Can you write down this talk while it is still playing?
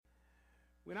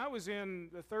When I was in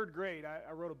the third grade,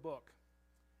 I wrote a book.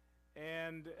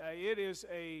 And it is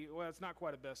well, it's not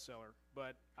quite a bestseller,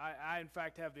 but I in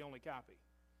fact have the only copy.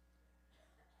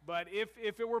 But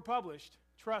if it were published,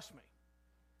 trust me,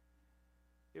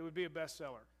 it would be a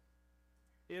bestseller.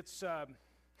 It's,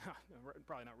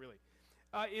 probably not really.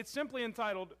 It's simply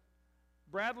entitled,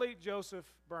 Bradley Joseph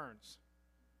Burns.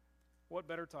 What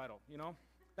better title, you know?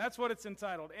 That's what it's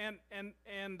entitled. And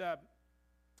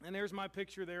there's my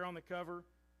picture there on the cover.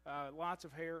 Lots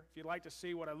of hair. If you'd like to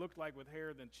see what I looked like with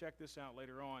hair, then check this out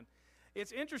later on.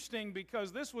 It's interesting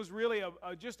because this was really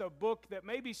just a book that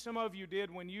maybe some of you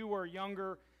did when you were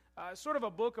younger, sort of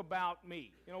a book about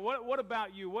me. You know, what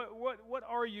about you? What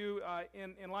are you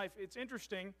in life? It's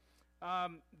interesting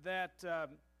that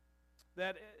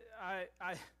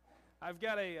I've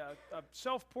got a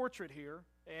self-portrait here,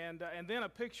 and then a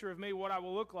picture of me, what I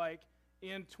will look like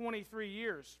in 23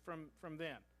 years from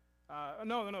then.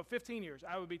 No, 15 years.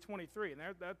 I would be 23, and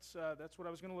that's what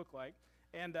I was going to look like.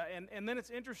 And then it's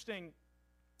interesting.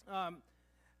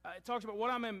 It talks about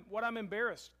what I'm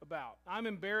embarrassed about. I'm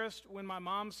embarrassed when my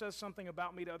mom says something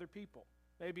about me to other people.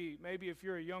 Maybe if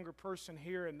you're a younger person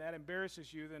here and that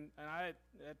embarrasses you, then and I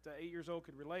at 8 years old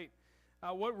could relate.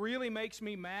 What really makes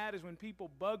me mad is when people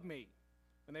bug me,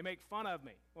 when they make fun of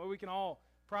me. Well, we can all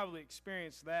probably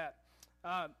experience that.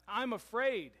 I'm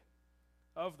afraid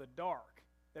of the dark.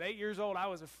 At 8 years old, I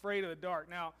was afraid of the dark.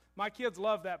 Now, my kids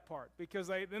love that part because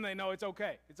then they know it's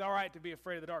okay. It's all right to be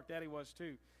afraid of the dark. Daddy was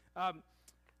too.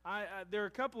 There are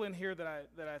a couple in here that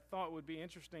I thought would be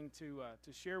interesting to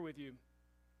share with you.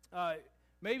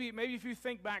 Maybe if you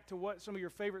think back to what some of your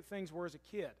favorite things were as a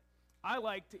kid. I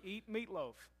like to eat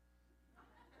meatloaf.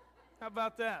 How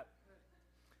about that?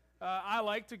 I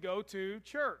like to go to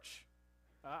church.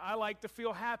 I like to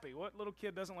feel happy. What little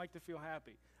kid doesn't like to feel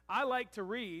happy? I like to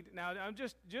read. Now, I'm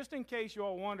just in case you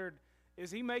all wondered,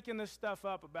 is he making this stuff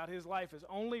up about his life has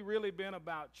only really been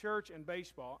about church and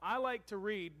baseball? I like to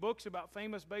read books about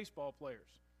famous baseball players.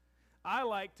 I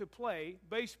like to play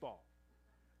baseball.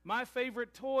 My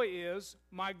favorite toy is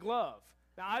my glove.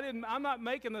 Now, I'm not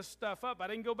making this stuff up. I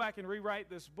didn't go back and rewrite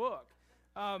this book.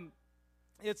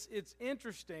 It's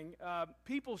interesting.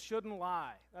 People shouldn't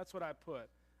lie. That's what I put.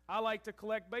 I like to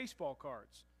collect baseball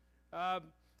cards.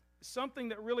 Something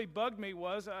that really bugged me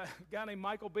was a guy named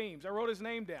Michael Beams. I wrote his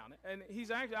name down, and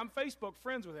I'm Facebook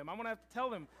friends with him. I'm going to have to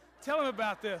tell him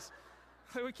about this.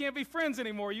 We can't be friends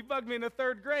anymore. You bugged me in the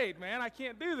third grade, man. I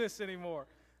can't do this anymore.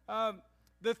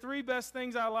 The three best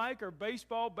things I like are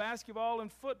baseball, basketball,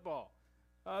 and football.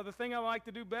 The thing I like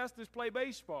to do best is play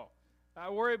baseball. I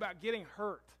worry about getting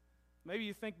hurt. Maybe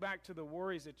you think back to the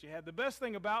worries that you had. The best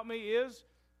thing about me is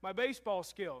my baseball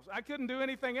skills. I couldn't do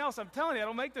anything else. I'm telling you, I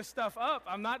don't make this stuff up.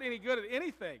 I'm not any good at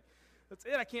anything. That's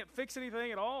it. I can't fix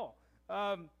anything at all.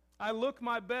 I look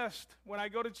my best when I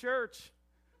go to church.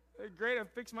 Great, I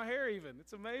fix my hair even.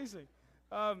 It's amazing.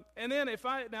 And then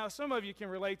now some of you can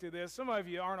relate to this. Some of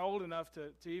you aren't old enough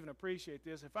to even appreciate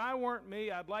this. If I weren't me,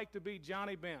 I'd like to be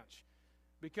Johnny Bench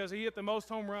because he hit the most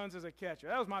home runs as a catcher.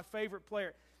 That was my favorite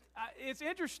player. It's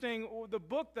interesting, the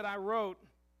book that I wrote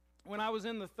when I was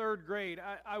in the third grade,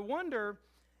 I wonder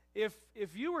if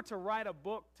you were to write a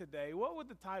book today, what would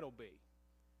the title be?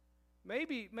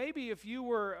 Maybe if you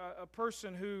were a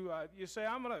person who you say,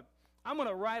 I'm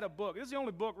gonna write a book. This is the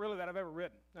only book really that I've ever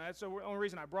written. That's the only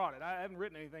reason I brought it. I haven't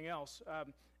written anything else,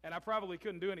 and I probably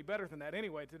couldn't do any better than that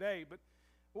anyway today. But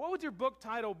what would your book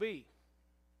title be?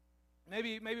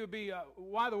 Maybe it would be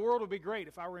Why the World Would Be Great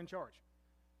If I Were in Charge.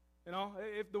 You know,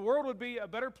 if the world would be a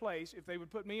better place if they would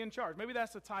put me in charge. Maybe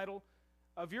that's the title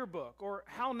of your book. Or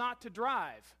How Not to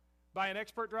Drive by an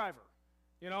Expert Driver.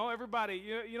 You know, everybody,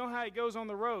 you know how it goes on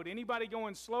the road. Anybody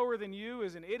going slower than you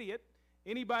is an idiot.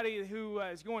 Anybody who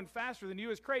is going faster than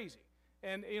you is crazy.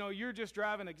 And, you know, you're just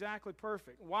driving exactly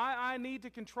perfect. Why I Need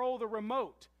to Control the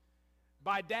Remote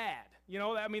by Dad. You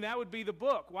know, I mean, that would be the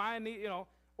book. Why I need, you know,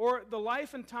 or The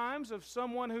Life and Times of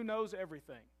Someone Who Knows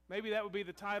Everything. Maybe that would be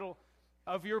the title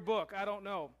of your book. I don't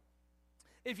know.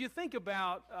 If you think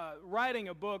about writing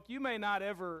a book, you may not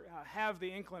ever have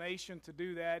the inclination to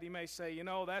do that. You may say, you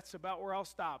know, that's about where I'll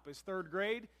stop. It's third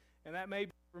grade, and that may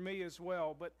be for me as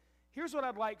well. But here's what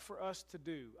I'd like for us to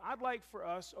do. I'd like for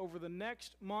us over the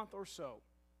next month or so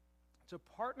to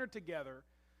partner together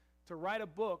to write a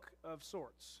book of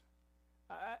sorts.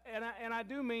 And I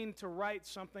do mean to write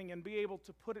something and be able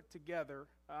to put it together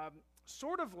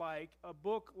sort of like a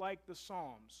book like the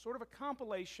Psalms, sort of a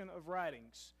compilation of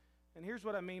writings. And here's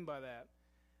what I mean by that.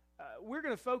 We're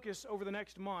going to focus over the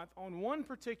next month on one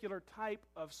particular type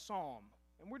of psalm.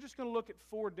 And we're just going to look at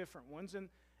 4 different ones.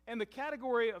 And the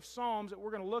category of psalms that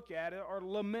we're going to look at are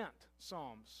lament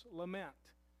psalms, lament,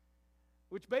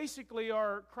 which basically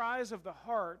are cries of the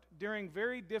heart during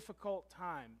very difficult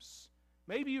times.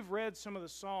 Maybe you've read some of the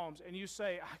psalms and you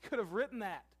say, I could have written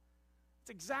that. It's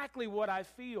exactly what I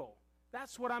feel.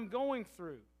 That's what I'm going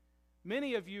through.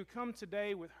 Many of you come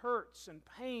today with hurts and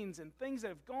pains and things that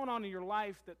have gone on in your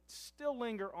life that still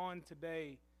linger on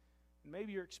today. And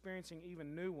maybe you're experiencing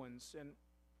even new ones. And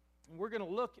we're going to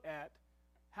look at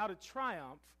how to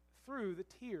triumph through the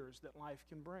tears that life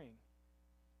can bring.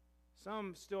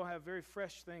 Some still have very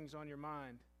fresh things on your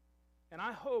mind. And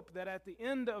I hope that at the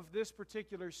end of this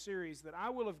particular series that I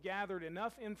will have gathered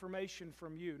enough information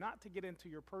from you, not to get into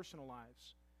your personal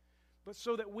lives, but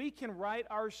so that we can write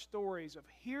our stories of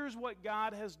here's what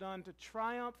God has done to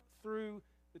triumph through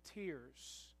the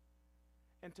tears,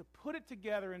 and to put it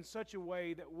together in such a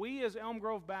way that we as Elm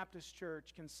Grove Baptist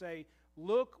Church can say,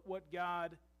 look what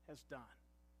God has done.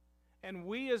 And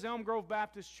we as Elm Grove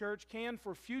Baptist Church can,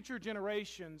 for future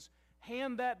generations,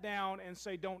 hand that down and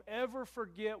say, don't ever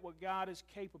forget what God is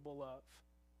capable of.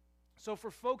 So for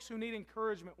folks who need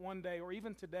encouragement one day or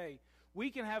even today,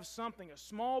 we can have something, a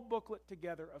small booklet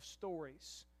together of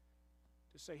stories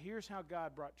to say, here's how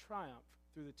God brought triumph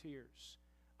through the tears.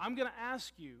 I'm going to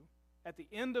ask you at the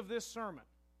end of this sermon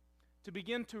to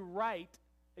begin to write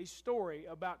a story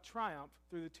about triumph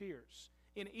through the tears.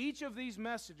 In each of these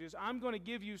messages, I'm going to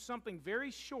give you something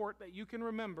very short that you can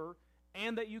remember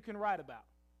and that you can write about.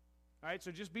 All right,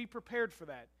 so just be prepared for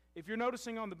that. If you're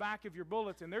noticing on the back of your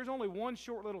bulletin, there's only one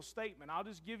short little statement. I'll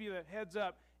just give you the heads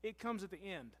up. It comes at the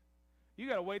end. You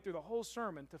got to wait through the whole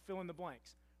sermon to fill in the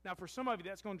blanks. Now, for some of you,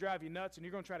 that's going to drive you nuts, and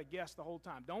you're going to try to guess the whole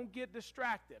time. Don't get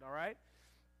distracted, all right?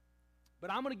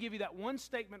 But I'm going to give you that one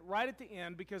statement right at the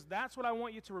end because that's what I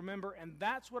want you to remember, and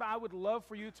that's what I would love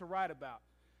for you to write about.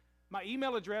 My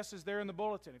email address is there in the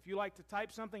bulletin. If you like to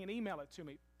type something and email it to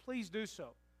me, please do so.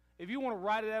 If you want to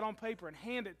write it out on paper and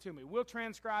hand it to me, we'll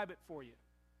transcribe it for you.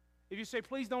 If you say,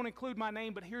 please don't include my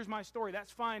name, but here's my story,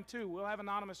 that's fine too. We'll have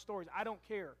anonymous stories. I don't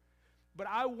care. But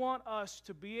I want us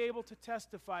to be able to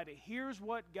testify to here's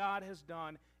what God has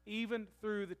done, even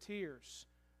through the tears.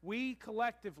 We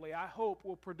collectively, I hope,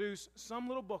 will produce some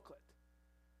little booklet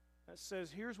that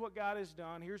says, here's what God has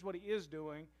done, here's what He is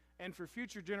doing, and for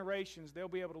future generations, they'll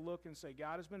be able to look and say,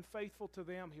 God has been faithful to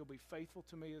them, He'll be faithful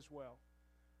to me as well.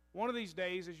 One of these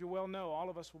days, as you well know, all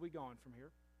of us will be gone from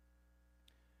here.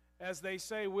 As they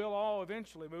say, we'll all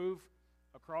eventually move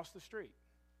across the street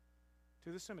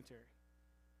to the cemetery.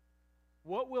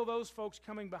 What will those folks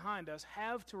coming behind us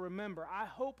have to remember? I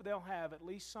hope they'll have at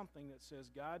least something that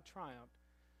says God triumphed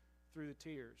through the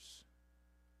tears.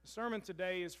 The sermon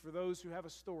today is for those who have a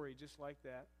story just like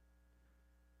that.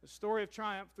 The story of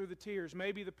triumph through the tears.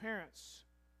 Maybe the parents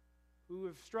who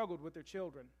have struggled with their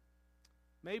children.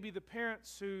 Maybe the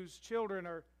parents whose children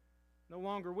are no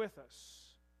longer with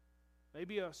us.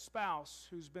 Maybe a spouse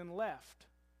who's been left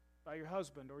by your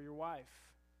husband or your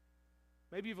wife.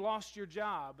 Maybe you've lost your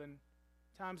job and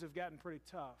times have gotten pretty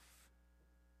tough.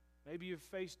 Maybe you've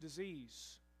faced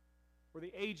disease or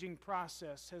the aging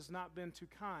process has not been too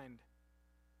kind.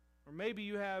 Or maybe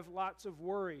you have lots of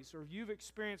worries or you've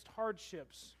experienced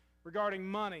hardships regarding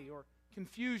money or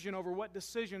confusion over what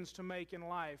decisions to make in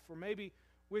life, or maybe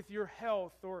with your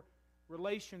health or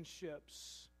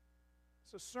relationships.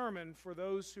 It's a sermon for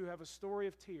those who have a story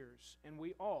of tears, and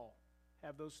we all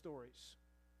have those stories.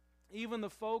 Even the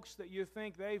folks that you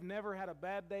think they've never had a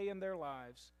bad day in their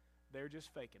lives, they're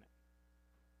just faking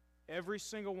it. Every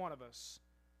single one of us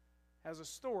has a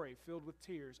story filled with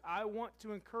tears. I want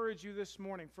to encourage you this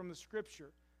morning from the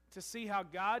Scripture to see how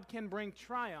God can bring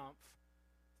triumph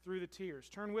through the tears.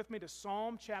 Turn with me to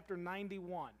Psalm chapter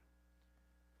 91.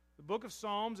 The book of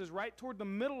Psalms is right toward the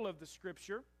middle of the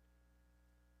Scripture.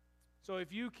 So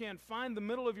if you can find the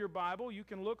middle of your Bible, you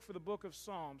can look for the book of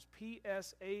Psalms. P-S-A-L-M-S,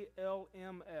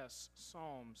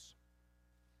 Psalms.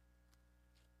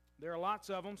 There are lots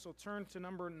of them, so turn to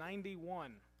number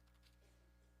 91.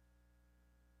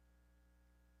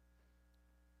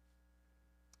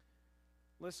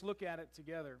 Let's look at it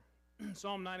together.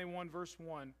 Psalm 91, verse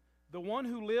 1. The one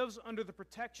who lives under the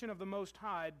protection of the Most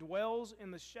High dwells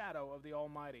in the shadow of the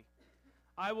Almighty.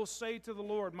 I will say to the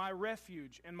Lord, my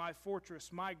refuge and my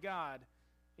fortress, my God,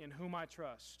 in whom I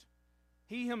trust.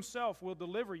 He Himself will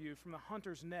deliver you from the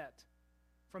hunter's net,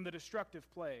 from the destructive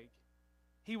plague.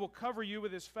 He will cover you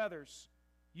with His feathers.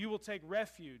 You will take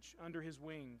refuge under His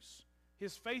wings.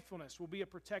 His faithfulness will be a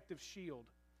protective shield.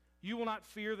 You will not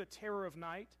fear the terror of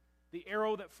night, the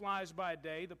arrow that flies by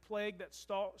day, the plague that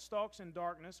stalks in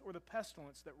darkness, or the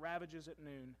pestilence that ravages at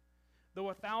noon. Though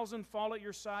 1,000 fall at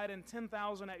your side and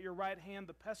 10,000 at your right hand,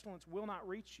 the pestilence will not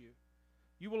reach you.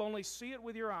 You will only see it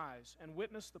with your eyes and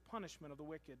witness the punishment of the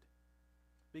wicked.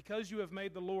 Because you have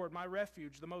made the Lord, my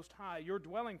refuge, the Most High, your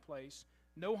dwelling place,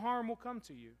 no harm will come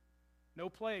to you. No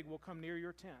plague will come near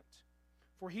your tent.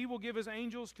 For he will give his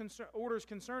angels orders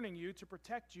concerning you to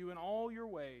protect you in all your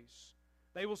ways.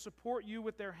 They will support you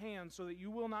with their hands so that you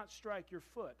will not strike your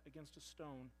foot against a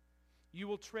stone. You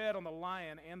will tread on the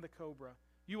lion and the cobra.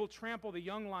 You will trample the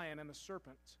young lion and the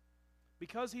serpent.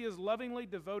 Because he is lovingly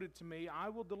devoted to me, I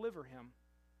will deliver him.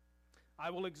 I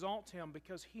will exalt him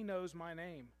because he knows my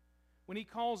name. When he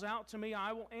calls out to me,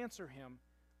 I will answer him.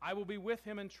 I will be with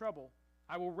him in trouble.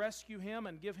 I will rescue him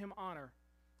and give him honor.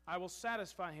 I will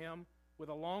satisfy him with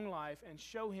a long life and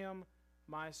show him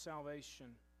my salvation.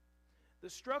 The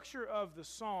structure of the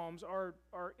Psalms are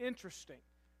interesting.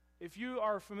 If you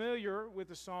are familiar with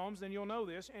the Psalms, then you'll know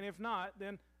this. And if not,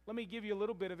 then let me give you a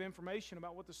little bit of information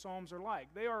about what the Psalms are like.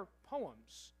 They are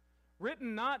poems,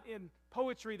 written not in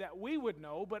poetry that we would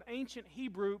know, but ancient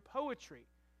Hebrew poetry.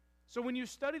 So when you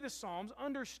study the Psalms,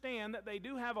 understand that they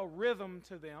do have a rhythm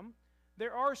to them.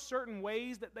 There are certain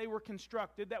ways that they were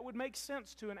constructed that would make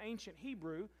sense to an ancient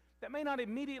Hebrew that may not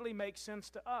immediately make sense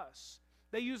to us.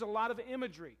 They use a lot of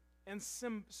imagery and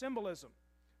symbolism.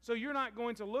 So you're not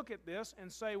going to look at this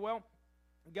and say, well,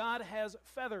 God has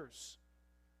feathers.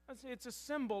 It's a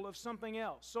symbol of something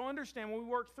else. So understand, when we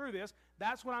work through this,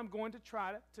 that's what I'm going to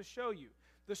try to show you.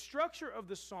 The structure of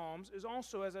the Psalms is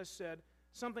also, as I said,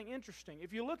 something interesting.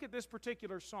 If you look at this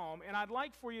particular psalm, and I'd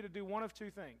like for you to do one of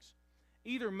two things.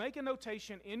 Either make a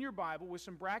notation in your Bible with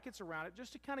some brackets around it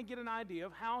just to kind of get an idea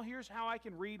of here's how I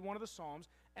can read one of the Psalms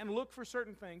and look for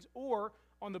certain things, or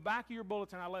on the back of your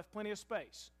bulletin I left plenty of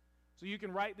space so you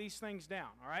can write these things down,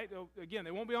 all right? Again,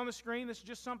 they won't be on the screen. This is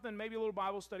just something, maybe a little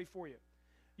Bible study for you.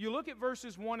 You look at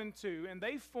verses 1 and 2, and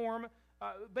they form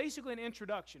basically an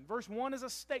introduction. Verse 1 is a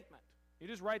statement. You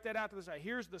just write that out to the side.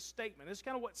 Here's the statement. This is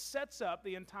kind of what sets up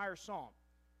the entire psalm.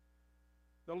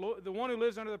 The one who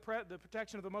lives under the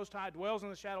protection of the Most High dwells in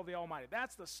the shadow of the Almighty.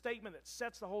 That's the statement that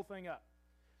sets the whole thing up.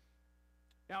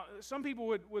 Now, some people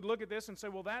would look at this and say,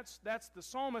 well, that's the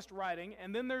psalmist writing,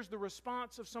 and then there's the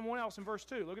response of someone else in verse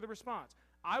 2. Look at the response.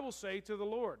 I will say to the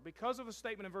Lord, because of the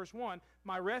statement in verse 1,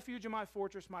 my refuge and my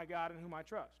fortress, my God in whom I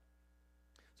trust.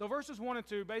 So verses 1 and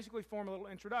 2 basically form a little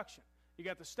introduction. You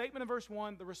got the statement in verse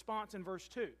 1, the response in verse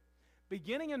 2.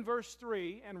 Beginning in verse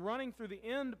 3 and running through the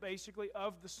end, basically,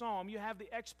 of the psalm, you have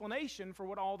the explanation for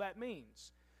what all that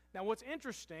means. Now, what's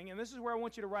interesting, and this is where I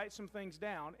want you to write some things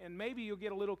down, and maybe you'll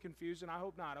get a little confused, and I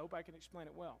hope not. I hope I can explain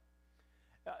it well.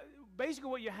 Basically,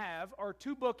 what you have are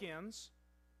two bookends,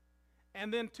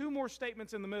 and then two more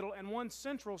statements in the middle, and one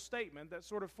central statement that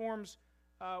sort of forms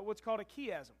what's called a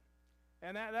chiasm.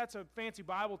 And that's a fancy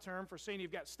Bible term for saying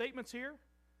you've got statements here,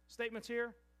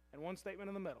 and one statement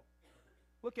in the middle.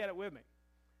 Look at it with me.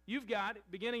 You've got,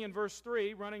 beginning in verse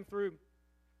 3, running through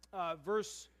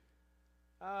verse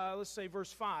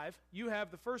 5, you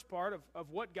have the first part of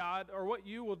what God, or what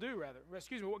you will do, rather.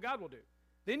 Excuse me, what God will do.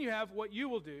 Then you have what you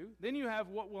will do. Then you have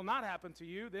what will not happen to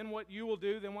you. Then what you will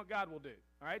do. Then what God will do.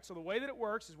 All right, so the way that it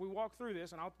works is we walk through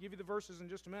this, and I'll give you the verses in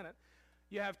just a minute.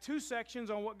 You have two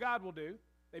sections on what God will do.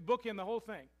 They bookend the whole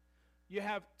thing. You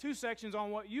have two sections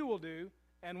on what you will do,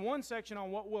 and one section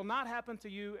on what will not happen to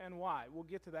you and why. We'll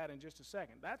get to that in just a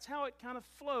second. That's how it kind of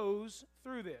flows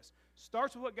through this.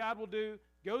 Starts with what God will do,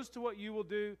 goes to what you will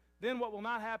do, then what will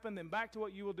not happen, then back to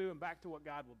what you will do, and back to what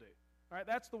God will do. All right,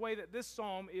 that's the way that this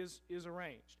psalm is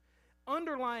arranged.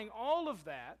 Underlying all of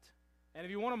that, and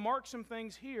if you want to mark some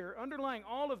things here, underlying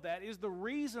all of that is the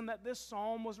reason that this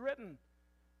psalm was written,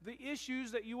 the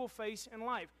issues that you will face in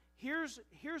life. Here's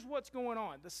what's going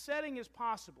on. The setting is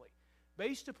possibly,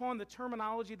 based upon the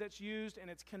terminology that's used and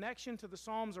its connection to the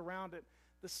psalms around it,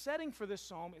 the setting for this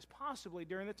psalm is possibly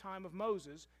during the time of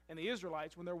Moses and the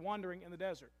Israelites when they're wandering in the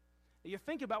desert. Now, you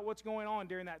think about what's going on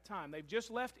during that time. They've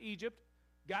just left Egypt,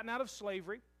 gotten out of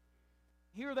slavery.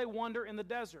 Here they wander in the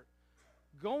desert,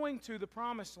 going to the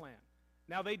promised land.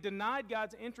 Now, they denied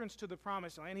God's entrance to the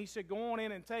promised land. He said, go on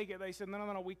in and take it. They said,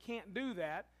 no, we can't do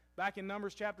that. Back in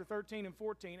Numbers chapter 13 and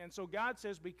 14. And so God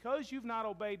says, because you've not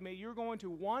obeyed me, you're going to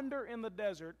wander in the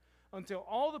desert until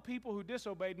all the people who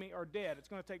disobeyed me are dead. It's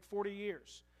going to take 40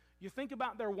 years. You think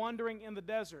about their wandering in the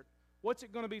desert. What's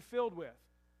it going to be filled with?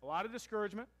 A lot of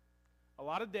discouragement, a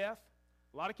lot of death,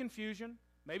 a lot of confusion,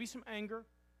 maybe some anger.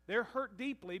 They're hurt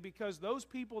deeply because those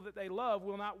people that they love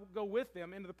will not go with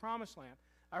them into the promised land.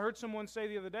 I heard someone say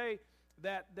the other day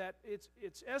that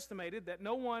it's estimated that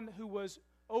no one who was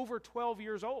over 12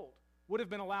 years old would have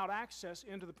been allowed access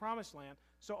into the promised land.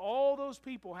 So all those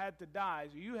people had to die.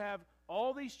 So you have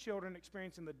all these children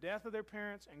experiencing the death of their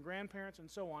parents and grandparents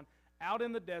and so on, out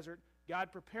in the desert,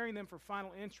 God preparing them for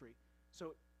final entry.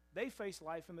 So they face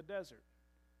life in the desert.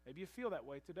 Maybe you feel that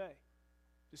way today.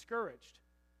 Discouraged,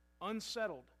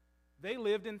 unsettled. They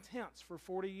lived in tents for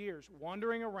 40 years,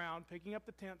 wandering around, picking up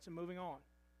the tents and moving on.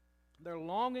 They're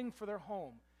longing for their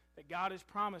home that God has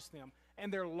promised them,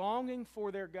 and they're longing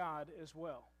for their God as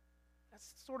well.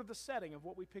 That's sort of the setting of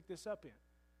what we pick this up in.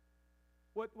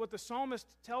 What the psalmist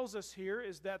tells us here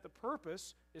is that the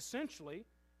purpose, essentially,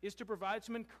 is to provide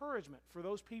some encouragement for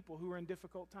those people who are in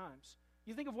difficult times.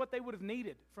 You think of what they would have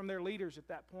needed from their leaders at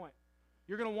that point.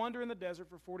 You're going to wander in the desert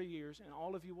for 40 years, and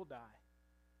all of you will die.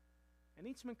 They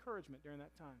need some encouragement during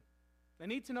that time. They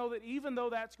need to know that even though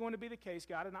that's going to be the case,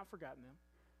 God had not forgotten them.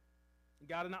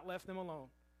 God had not left them alone.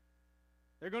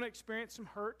 They're going to experience some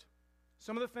hurt.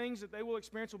 Some of the things that they will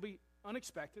experience will be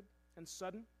unexpected and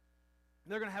sudden.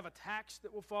 They're going to have attacks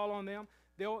that will fall on them.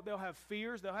 They'll have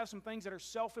fears. They'll have some things that are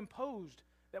self-imposed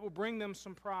that will bring them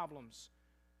some problems.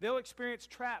 They'll experience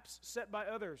traps set by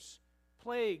others,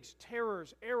 plagues,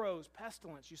 terrors, arrows,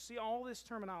 pestilence. You see all this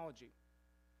terminology.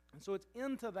 And so it's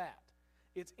into that.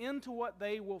 It's into what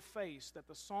they will face that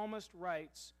the psalmist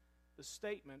writes the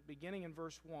statement beginning in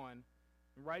verse 1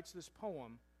 and writes this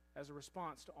poem as a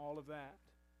response to all of that.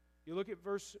 You look at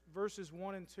verses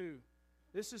 1 and 2.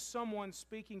 This is someone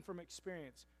speaking from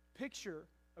experience. Picture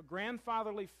a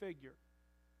grandfatherly figure.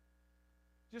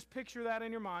 Just picture that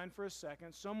in your mind for a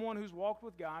second. Someone who's walked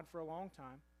with God for a long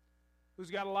time,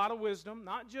 who's got a lot of wisdom,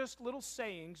 not just little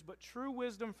sayings, but true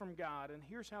wisdom from God. And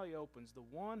here's how he opens. The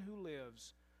one who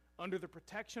lives under the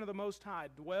protection of the Most High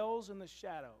dwells in the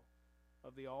shadow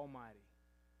of the Almighty.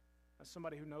 That's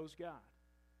somebody who knows God.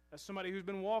 That's somebody who's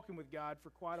been walking with God for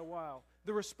quite a while.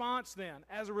 The response then,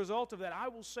 as a result of that, I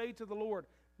will say to the Lord,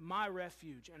 my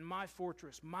refuge and my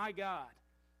fortress, my God,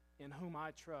 in whom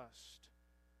I trust.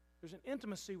 There's an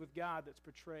intimacy with God that's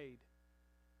portrayed.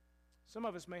 Some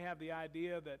of us may have the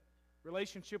idea that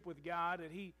relationship with God,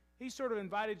 that He sort of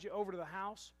invited you over to the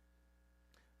house,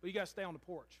 but you got to stay on the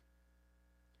porch.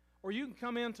 Or you can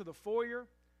come into the foyer,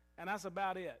 and that's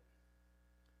about it.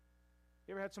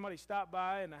 You ever had somebody stop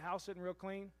by and the house isn't real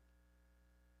clean?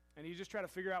 And you just try to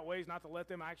figure out ways not to let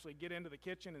them actually get into the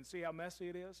kitchen and see how messy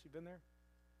it is? You've been there?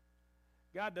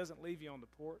 God doesn't leave you on the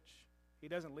porch. He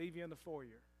doesn't leave you in the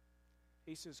foyer.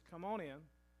 He says, come on in,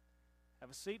 have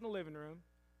a seat in the living room,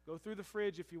 go through the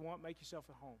fridge if you want, make yourself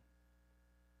at home.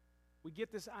 We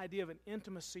get this idea of an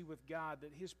intimacy with God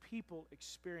that His people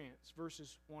experience,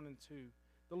 verses 1 and 2.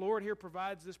 The Lord here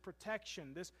provides this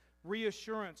protection, this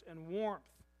reassurance and warmth.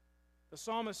 The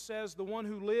psalmist says, the one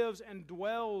who lives and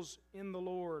dwells in the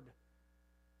Lord,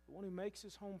 the one who makes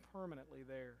his home permanently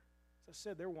there. As I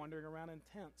said, they're wandering around in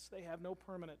tents. They have no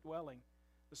permanent dwelling.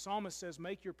 The psalmist says,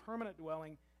 make your permanent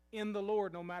dwelling in the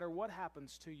Lord no matter what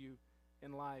happens to you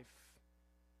in life.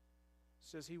 It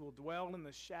says he will dwell in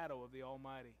the shadow of the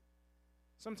Almighty.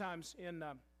 Sometimes in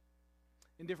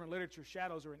different literature,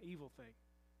 shadows are an evil thing.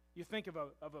 You think of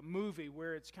a movie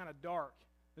where it's kind of dark.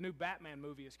 The new Batman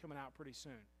movie is coming out pretty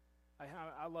soon.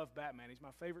 I love Batman. He's my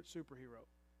favorite superhero.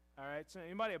 All right? So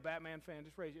anybody a Batman fan,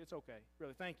 just raise it. It's okay.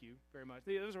 Really, thank you very much.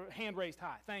 Those are hand raised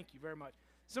high. Thank you very much.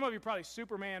 Some of you are probably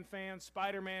Superman fans.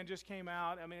 Spider-Man just came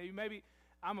out. I mean, maybe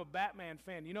I'm a Batman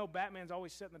fan. You know Batman's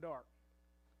always set in the dark.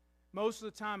 Most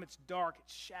of the time it's dark.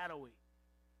 It's shadowy,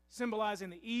 symbolizing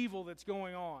the evil that's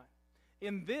going on.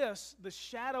 In this, the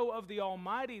shadow of the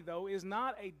Almighty, though, is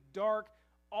not a dark,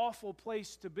 awful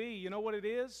place to be. You know what it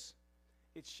is?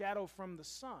 It's shadow from the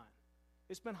sun.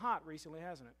 It's been hot recently,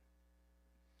 hasn't it?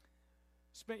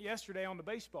 Spent yesterday on the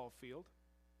baseball field.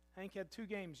 Hank had 2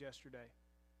 games yesterday.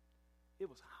 It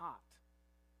was hot.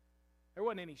 There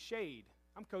wasn't any shade.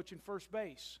 I'm coaching first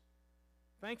base.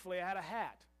 Thankfully, I had a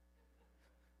hat.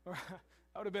 Or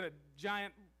I would have been a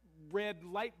giant red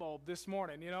light bulb this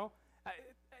morning, you know.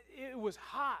 It was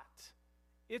hot.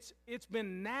 It's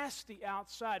been nasty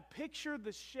outside. Picture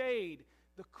the shade,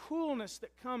 the coolness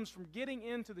that comes from getting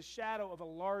into the shadow of a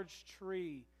large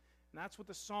tree. And that's what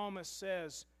the psalmist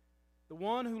says. The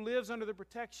one who lives under the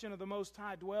protection of the Most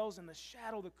High dwells in the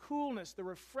shadow, the coolness, the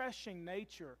refreshing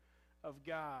nature of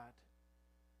God.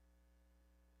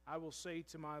 I will say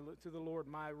to the Lord,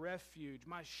 my refuge,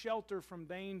 my shelter from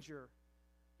danger.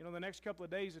 You know, the next couple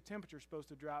of days the temperature's supposed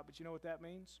to drop, but you know what that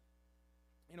means?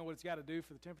 You know what it's got to do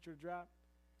for the temperature to drop?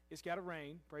 It's got to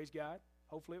rain, praise God.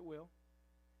 Hopefully it will.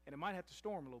 And it might have to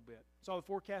storm a little bit. Saw the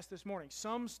forecast this morning.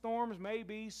 Some storms may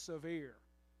be severe.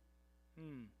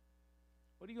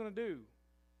 What are you going to do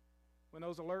when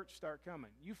those alerts start coming?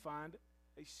 You find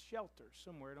a shelter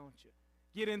somewhere, don't you?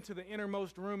 Get into the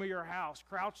innermost room of your house.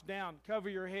 Crouch down. Cover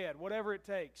your head. Whatever it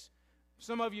takes.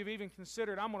 Some of you have even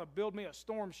considered, I'm going to build me a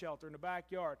storm shelter in the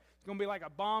backyard. It's going to be like a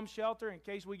bomb shelter in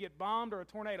case we get bombed or a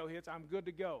tornado hits, I'm good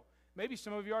to go. Maybe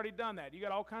some of you already done that. You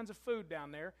got all kinds of food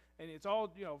down there, and it's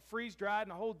all, freeze-dried and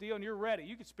the whole deal, and you're ready.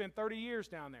 You could spend 30 years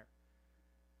down there.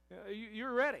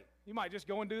 You're ready. You might just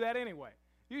go and do that anyway.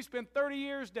 You spend 30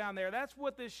 years down there. That's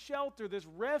what this shelter, this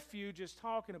refuge is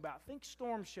talking about. Think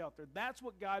storm shelter. That's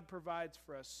what God provides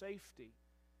for us, safety.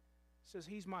 It says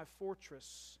He's my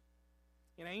fortress.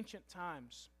 In ancient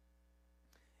times,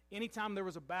 anytime there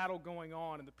was a battle going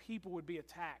on and the people would be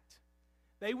attacked,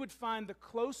 they would find the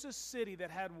closest city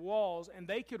that had walls, and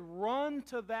they could run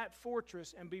to that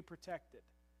fortress and be protected.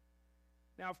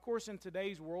 Now, of course, in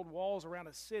today's world, walls around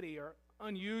a city are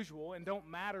unusual and don't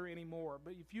matter anymore.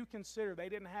 But if you consider they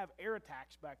didn't have air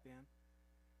attacks back then,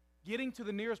 getting to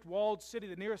the nearest walled city,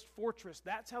 the nearest fortress,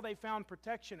 that's how they found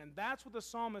protection. And that's what the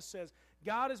psalmist says.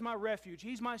 God is my refuge.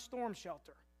 He's my storm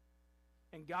shelter.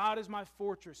 And God is my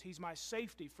fortress. He's my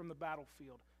safety from the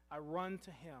battlefield. I run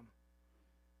to Him.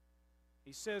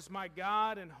 He says, my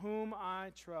God in whom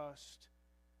I trust.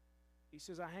 He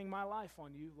says, I hang my life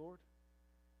on you, Lord.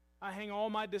 I hang all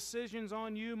my decisions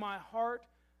on you, my heart.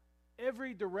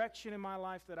 Every direction in my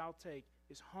life that I'll take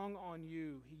is hung on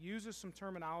you. He uses some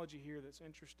terminology here that's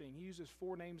interesting. He uses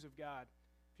 4 names of God.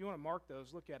 If you want to mark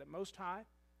those, look at it. Most High,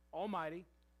 Almighty,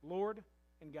 Lord,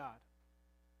 and God.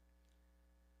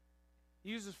 He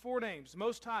uses 4 names.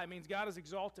 Most High means God is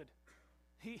exalted.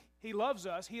 He loves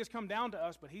us. He has come down to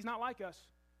us, but He's not like us.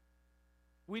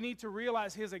 We need to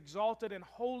realize His exalted and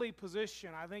holy position.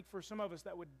 I think for some of us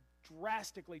that would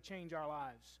drastically change our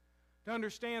lives. To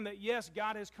understand that, yes,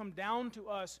 God has come down to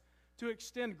us to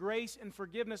extend grace and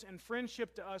forgiveness and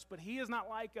friendship to us, but He is not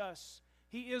like us.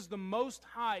 He is the Most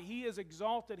High. He is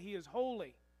exalted. He is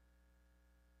holy.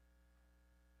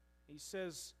 He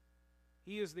says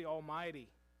He is the Almighty.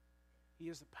 He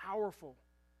is the powerful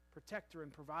protector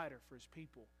and provider for His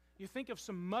people. You think of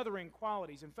some mothering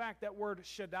qualities. In fact, that word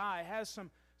Shaddai has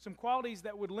some qualities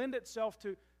that would lend itself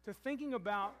to thinking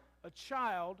about a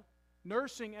child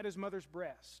nursing at his mother's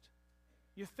breast.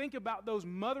 You think about those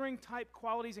mothering type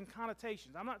qualities and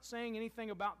connotations. I'm not saying anything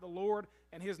about the Lord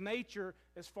and His nature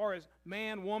as far as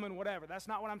man, woman, whatever. That's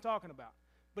not what I'm talking about.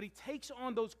 But He takes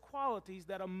on those qualities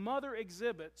that a mother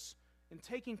exhibits in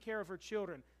taking care of her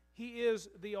children. He is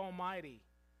the Almighty.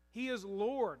 He is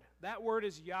Lord. That word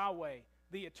is Yahweh,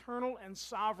 the eternal and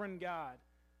sovereign God.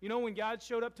 You know, when God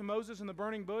showed up to Moses in the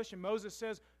burning bush and Moses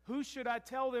says, who should I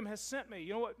tell them has sent me?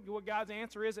 You know what God's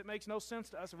answer is? It makes no sense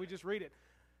to us if we just read it.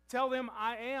 Tell them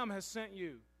I am has sent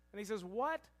you. And he says,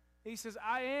 what? He says,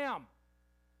 I am.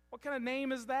 What kind of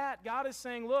name is that? God is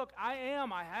saying, look, I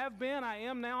am. I have been. I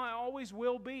am now. I always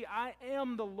will be. I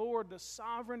am the Lord, the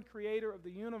sovereign creator of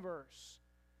the universe.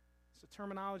 It's the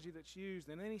terminology that's used.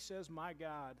 And then He says, my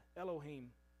God, Elohim,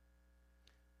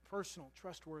 personal,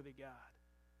 trustworthy God.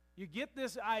 You get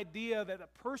this idea that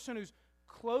a person who's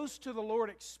close to the Lord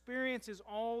experiences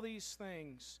all these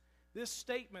things. This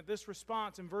statement, this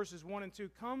response in verses 1 and 2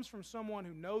 comes from someone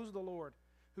who knows the Lord,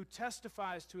 who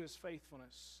testifies to His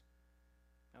faithfulness.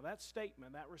 Now that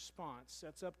statement, that response,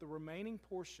 sets up the remaining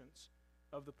portions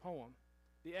of the poem.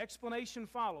 The explanation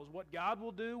follows, what God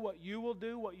will do, what you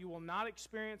will not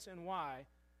experience, and why.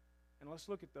 And let's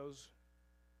look at those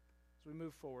as we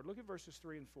move forward. Look at verses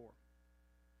 3 and 4.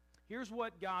 Here's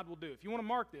what God will do. If you want to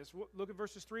mark this, look at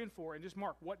verses 3 and 4 and just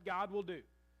mark what God will do.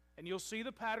 And you'll see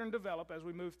the pattern develop as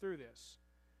we move through this.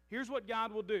 Here's what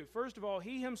God will do. First of all,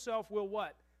 He Himself will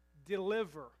what?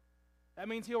 Deliver. That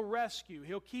means He'll rescue.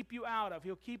 He'll keep you out of.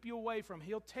 He'll keep you away from.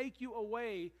 He'll take you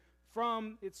away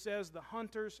from, it says, the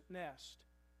hunter's nest.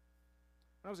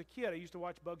 When I was a kid, I used to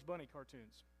watch Bugs Bunny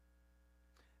cartoons.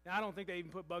 Now, I don't think they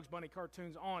even put Bugs Bunny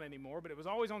cartoons on anymore, but it was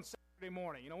always on Saturday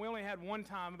morning. You know, we only had one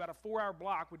time, about a 4-hour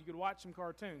block, where you could watch some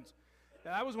cartoons.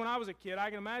 Now, that was when I was a kid. I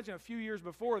can imagine a few years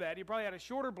before that, you probably had a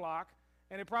shorter block,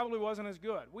 and it probably wasn't as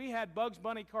good. We had Bugs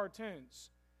Bunny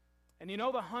cartoons. And you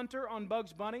know the hunter on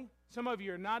Bugs Bunny? Some of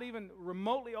you are not even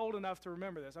remotely old enough to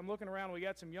remember this. I'm looking around. We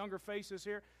got some younger faces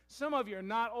here. Some of you are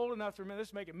not old enough to remember. This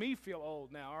is making me feel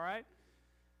old now, all right?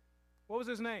 What was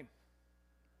his name?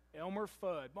 Elmer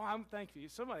Fudd. Well, thank you.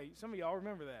 Some of y'all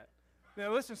remember that.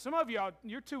 Now, listen, some of y'all,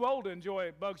 you're too old to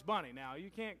enjoy Bugs Bunny now.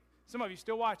 You can't. Some of you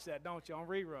still watch that, don't you, on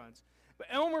reruns? But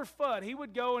Elmer Fudd, he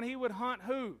would go and he would hunt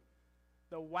who?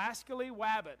 The wascally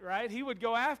wabbit, right? He would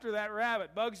go after that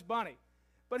rabbit, Bugs Bunny.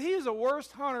 But he's the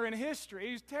worst hunter in history.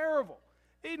 He's terrible.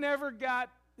 He never got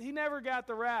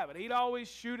the rabbit. He'd always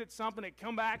shoot at something, it'd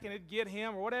come back and it'd get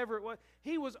him or whatever it was.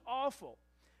 He was awful.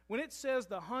 When it says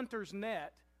the hunter's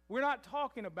net, we're not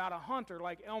talking about a hunter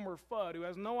like Elmer Fudd who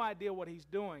has no idea what he's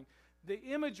doing. The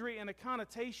imagery and the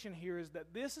connotation here is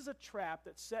that this is a trap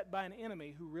that's set by an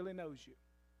enemy who really knows you.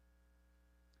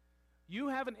 You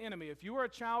have an enemy. If you are a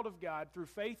child of God through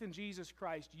faith in Jesus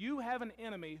Christ, you have an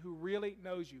enemy who really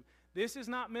knows you. This is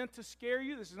not meant to scare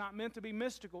you. This is not meant to be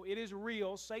mystical. It is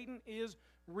real. Satan is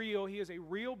real. He is a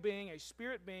real being, a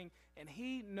spirit being, and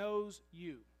he knows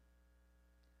you.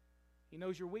 He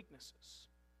knows your weaknesses.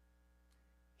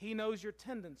 He knows your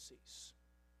tendencies.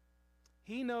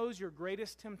 He knows your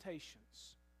greatest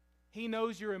temptations. He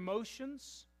knows your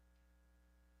emotions.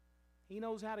 He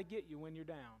knows how to get you when you're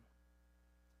down.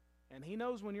 And he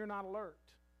knows when you're not alert.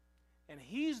 And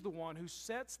he's the one who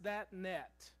sets that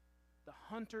net, the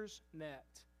hunter's net.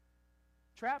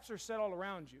 Traps are set all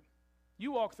around you.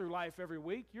 You walk through life every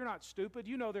week. You're not stupid.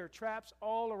 You know there are traps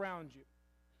all around you.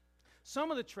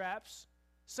 Some of the traps,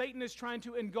 Satan is trying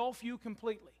to engulf you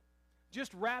completely.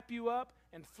 Just wrap you up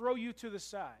and throw you to the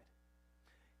side.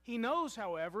 He knows,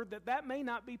 however, that that may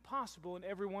not be possible in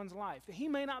everyone's life. He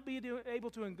may not be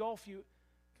able to engulf you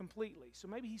completely. So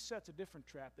maybe he sets a different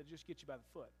trap that just gets you by the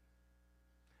foot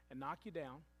and knock you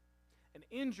down and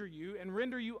injure you and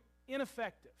render you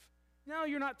ineffective. Now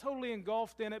you're not totally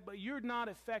engulfed in it, but you're not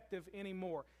effective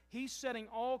anymore. He's setting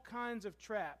all kinds of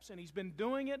traps, and he's been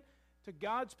doing it to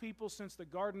God's people since the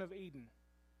Garden of Eden.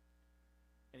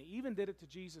 And he even did it to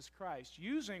Jesus Christ,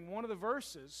 using one of the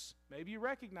verses, maybe you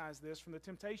recognize this from the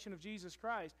temptation of Jesus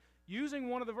Christ, using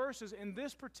one of the verses in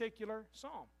this particular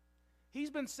psalm. He's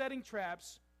been setting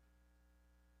traps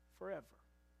forever.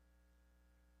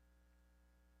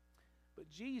 But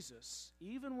Jesus,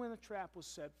 even when the trap was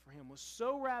set for him, was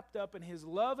so wrapped up in his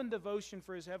love and devotion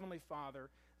for his heavenly Father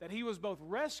that he was both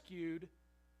rescued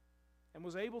and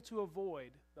was able to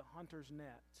avoid the hunter's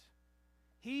net.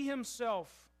 He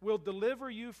himself will deliver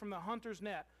you from the hunter's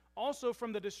net, also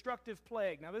from the destructive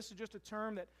plague. Now, this is just a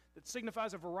term that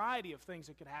signifies a variety of things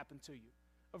that could happen to you,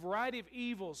 a variety of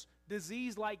evils,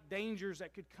 disease-like dangers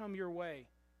that could come your way.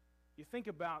 You think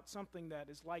about something that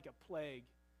is like a plague.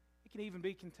 It can even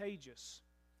be contagious.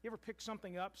 You ever pick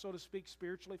something up, so to speak,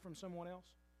 spiritually from someone else?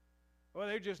 Well,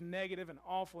 they're just negative and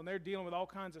awful, and they're dealing with all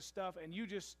kinds of stuff, and you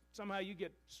just, somehow you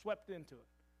get swept into it.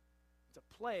 It's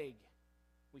a plague.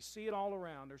 We see it all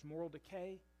around. There's moral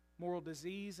decay, moral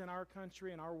disease in our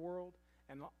country, in our world,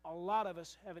 and a lot of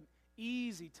us have an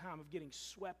easy time of getting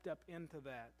swept up into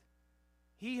that.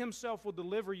 He himself will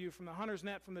deliver you from the hunter's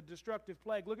net, from the destructive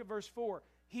plague. Look at verse 4.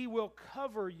 He will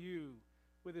cover you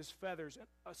with his feathers,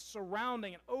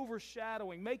 surrounding and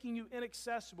overshadowing, making you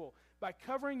inaccessible by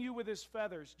covering you with his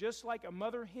feathers, just like a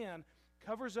mother hen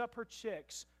covers up her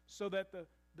chicks so that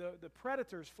the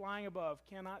predators flying above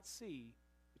cannot see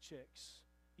the chicks.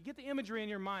 You get the imagery in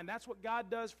your mind. That's what God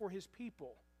does for his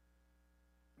people.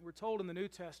 We're told in the New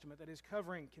Testament that his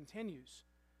covering continues,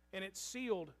 and it's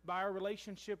sealed by our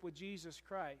relationship with Jesus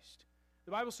Christ.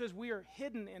 The Bible says we are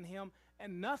hidden in him,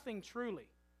 and nothing truly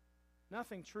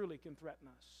can threaten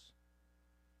us.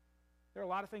 There are a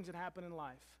lot of things that happen in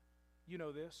life. You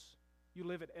know this. You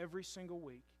live it every single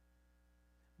week.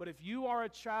 But if you are a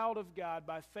child of God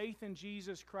by faith in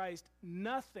Jesus Christ,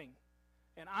 nothing,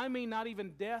 and I mean not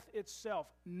even death itself,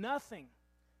 nothing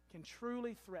can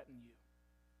truly threaten you.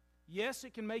 Yes,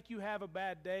 it can make you have a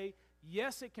bad day.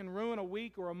 Yes, it can ruin a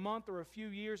week or a month or a few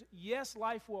years. Yes,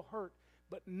 life will hurt.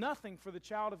 But nothing for the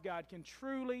child of God can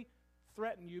truly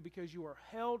threaten you because you are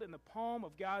held in the palm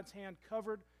of God's hand,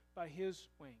 covered by his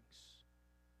wings.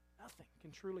 Nothing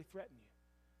can truly threaten you.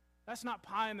 That's not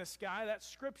pie in the sky. That's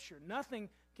Scripture. Nothing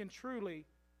can truly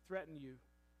threaten you.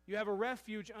 You have a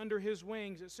refuge under his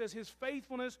wings. It says his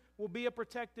faithfulness will be a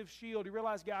protective shield. You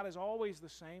realize God is always the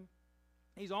same.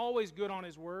 He's always good on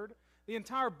his word. The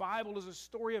entire Bible is a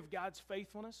story of God's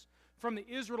faithfulness. From the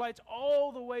Israelites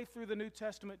all the way through the New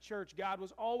Testament church, God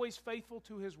was always faithful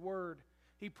to his word.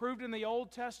 He proved it in the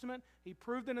Old Testament. He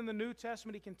proved it in the New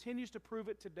Testament. He continues to prove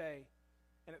it today.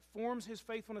 And it forms, his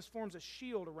faithfulness forms a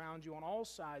shield around you on all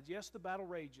sides. Yes, the battle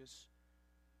rages,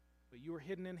 but you are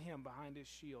hidden in him behind his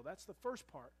shield. That's the first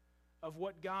part of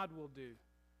what God will do.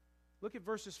 Look at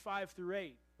verses 5 through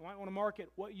 8. You might want to mark it,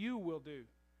 what you will do.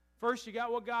 First, you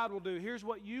got what God will do. Here's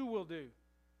what you will do.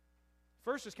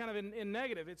 First is kind of in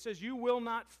negative. It says, you will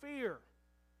not fear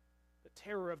the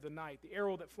terror of the night, the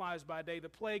arrow that flies by day, the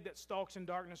plague that stalks in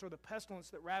darkness, or the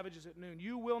pestilence that ravages at noon.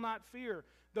 You will not fear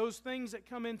those things that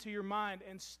come into your mind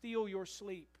and steal your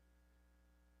sleep.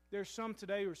 There's some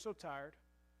today who are so tired,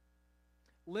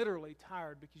 literally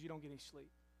tired because you don't get any sleep.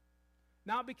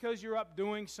 Not because you're up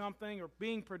doing something or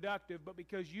being productive, but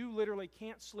because you literally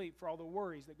can't sleep for all the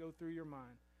worries that go through your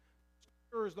mind.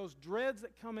 There's those dreads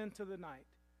that come into the night,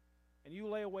 and you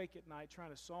lay awake at night trying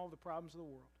to solve the problems of the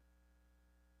world,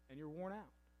 and you're worn out.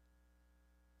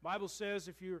 The Bible says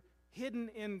if you're hidden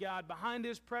in God, behind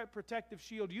His protective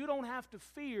shield, you don't have to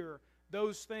fear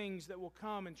those things that will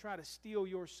come and try to steal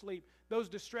your sleep, those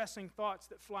distressing thoughts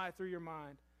that fly through your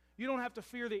mind. You don't have to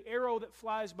fear the arrow that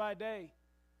flies by day.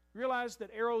 Realize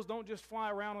that arrows don't just fly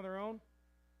around on their own.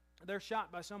 They're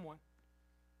shot by someone.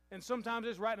 And sometimes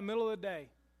it's right in the middle of the day.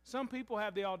 Some people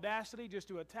have the audacity just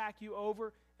to attack you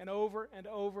over and over and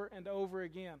over and over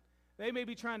again. They may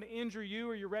be trying to injure you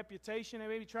or your reputation. They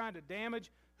may be trying to damage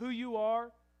who you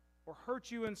are or hurt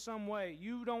you in some way.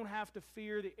 You don't have to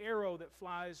fear the arrow that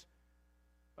flies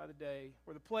by the day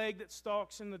or the plague that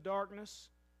stalks in the darkness.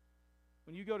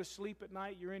 When you go to sleep at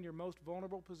night, you're in your most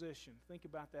vulnerable position. Think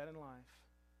about that in life.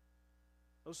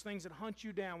 Those things that hunt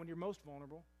you down when you're most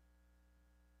vulnerable.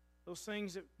 Those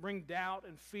things that bring doubt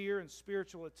and fear and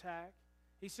spiritual attack.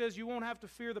 He says you won't have to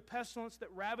fear the pestilence that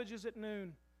ravages at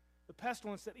noon. The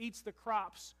pestilence that eats the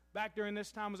crops back during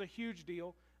this time was a huge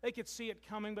deal. They could see it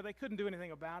coming, but they couldn't do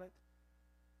anything about it.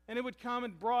 And it would come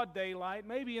in broad daylight,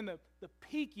 maybe in the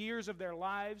peak years of their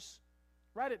lives,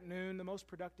 right at noon, the most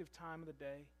productive time of the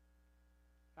day.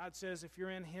 God says if you're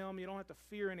in Him, you don't have to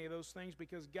fear any of those things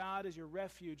because God is your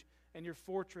refuge and your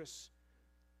fortress.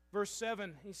 Verse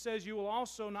 7, He says, you will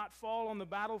also not fall on the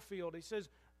battlefield. He says,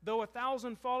 though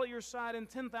 1,000 fall at your side and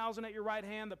 10,000 at your right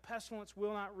hand, the pestilence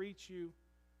will not reach you.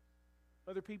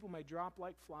 Other people may drop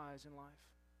like flies in life,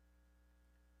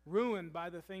 ruined by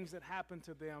the things that happen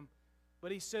to them.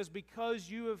 But He says, because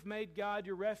you have made God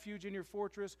your refuge and your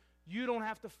fortress, you don't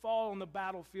have to fall on the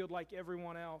battlefield like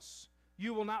everyone else.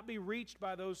 You will not be reached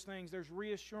by those things. There's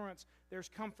reassurance. There's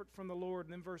comfort from the Lord.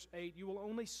 And then verse 8, you will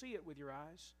only see it with your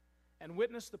eyes and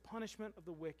witness the punishment of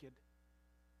the wicked.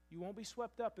 You won't be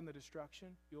swept up in the destruction.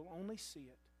 You'll only see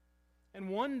it. And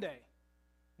one day,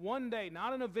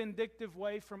 not in a vindictive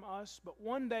way from us, but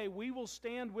one day we will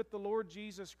stand with the Lord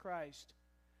Jesus Christ,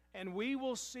 and we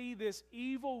will see this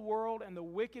evil world and the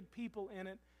wicked people in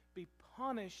it be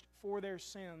punished for their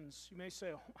sins. You may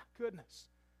say, oh my goodness,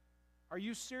 are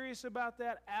you serious about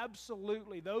that?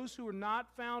 Absolutely. Those who are not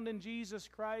found in Jesus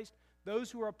Christ,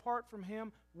 those who are apart from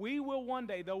Him, we will one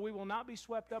day, though we will not be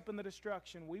swept up in the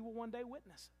destruction, we will one day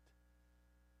witness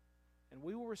it. And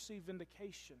we will receive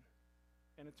vindication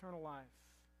and eternal life.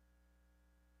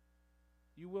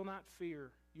 You will not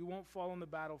fear. You won't fall on the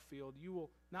battlefield. You will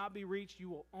not be reached. You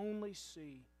will only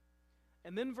see.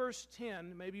 And then verse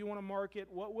 10, maybe you want to mark it,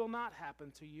 what will not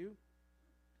happen to you?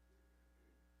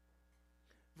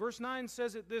 Verse 9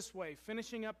 says it this way,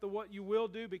 finishing up the what you will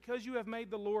do, because you have made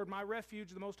the Lord my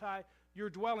refuge, the Most High, your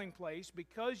dwelling place,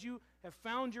 because you have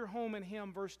found your home in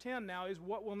Him. Verse 10 now is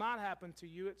what will not happen to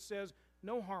you. It says,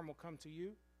 no harm will come to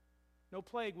you. No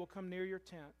plague will come near your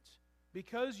tent.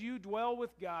 Because you dwell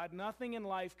with God, nothing in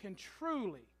life can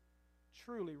truly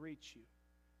reach you.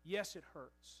 Yes, it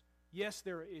hurts. Yes,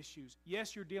 there are issues.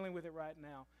 Yes, you're dealing with it right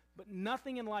now. But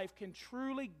nothing in life can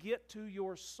truly get to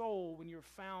your soul when you're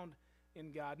found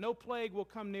in God. No plague will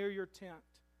come near your tent.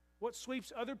 What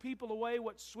sweeps other people away,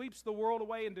 what sweeps the world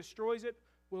away and destroys it,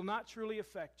 will not truly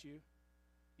affect you.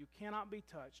 You cannot be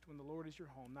touched when the Lord is your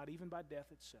home, not even by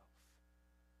death itself.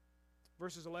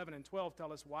 Verses 11 and 12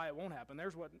 tell us why it won't happen.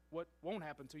 There's what won't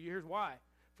happen to you. Here's why.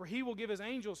 For He will give His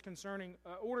angels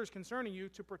orders concerning you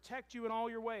to protect you in all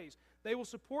your ways. They will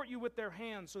support you with their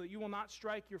hands so that you will not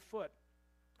strike your foot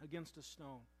against a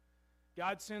stone.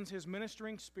 God sends His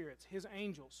ministering spirits, His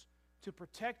angels, to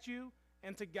protect you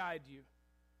and to guide you,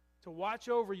 to watch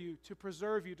over you, to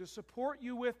preserve you, to support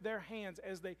you with their hands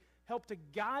as they help to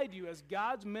guide you as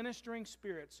God's ministering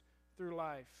spirits through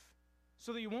life,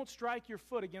 so that you won't strike your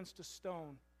foot against a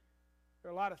stone.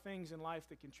 There are a lot of things in life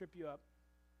that can trip you up,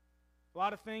 a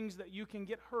lot of things that you can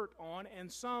get hurt on,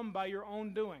 and some by your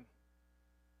own doing.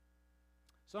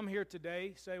 Some here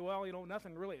today say, well,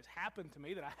 nothing really has happened to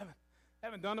me that I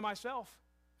haven't done to myself.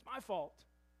 It's my fault.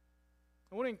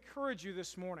 I want to encourage you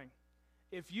this morning,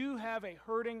 if you have a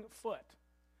hurting foot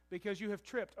because you have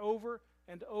tripped over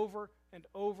and over and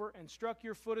over and struck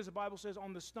your foot, as the Bible says,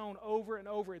 on the stone over and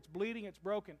over, it's bleeding, it's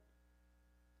broken.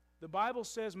 The Bible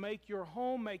says make your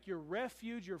home, make your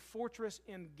refuge, your fortress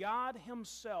in God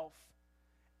Himself,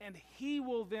 and He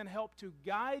will then help to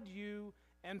guide you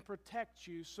and protect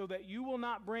you so that you will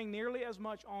not bring nearly as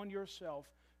much on yourself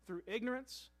through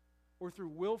ignorance or through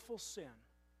willful sin.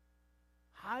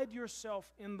 Hide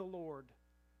yourself in the Lord,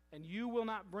 and you will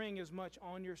not bring as much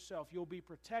on yourself. You'll be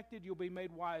protected. You'll be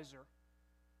made wiser.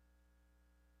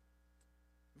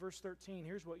 Verse 13,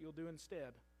 here's what you'll do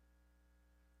instead.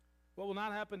 What will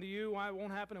not happen to you, why it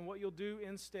won't happen, and what you'll do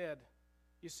instead.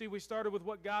 You see, we started with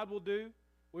what God will do.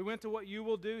 We went to what you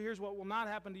will do. Here's what will not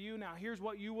happen to you. Now here's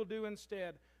what you will do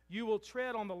instead. You will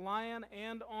tread on the lion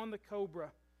and on the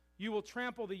cobra. You will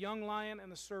trample the young lion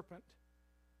and the serpent.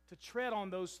 To tread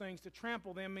on those things, to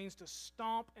trample them, means to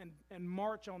stomp and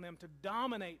march on them, to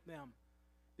dominate them.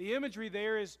 The imagery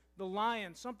there is the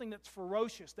lion, something that's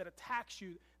ferocious, that attacks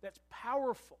you, that's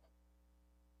powerful.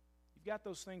 You've got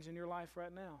those things in your life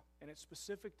right now, and it's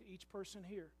specific to each person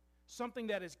here. Something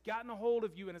that has gotten a hold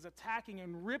of you and is attacking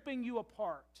and ripping you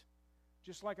apart,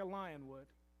 just like a lion would.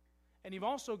 And you've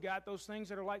also got those things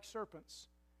that are like serpents,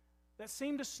 that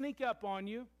seem to sneak up on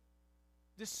you,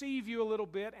 deceive you a little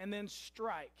bit, and then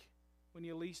strike when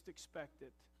you least expect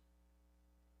it.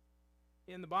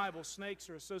 In the Bible, snakes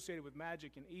are associated with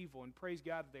magic and evil, and praise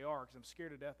God that they are, because I'm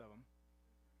scared to death of them.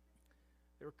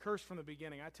 They were cursed from the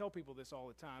beginning. I tell people this all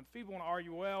the time. People want to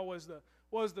argue, well,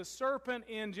 was the serpent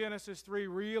in Genesis 3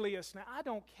 really a snake? I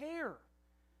don't care.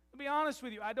 To be honest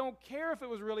with you, I don't care if it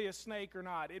was really a snake or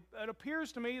not. It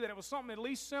appears to me that it was something at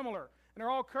least similar, and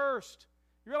they're all cursed.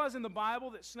 You realize in the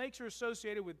Bible that snakes are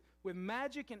associated with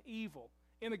magic and evil.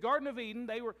 In the Garden of Eden,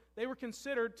 they were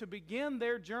considered to begin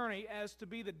their journey as to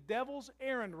be the devil's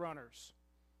errand runners.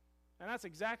 And that's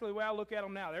exactly the way I look at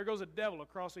them now. There goes a devil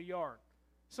across a yard.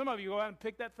 Some of you go out and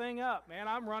pick that thing up. Man,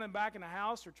 I'm running back in the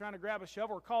house or trying to grab a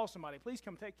shovel or call somebody. Please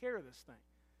come take care of this thing.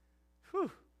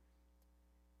 Whew.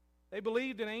 They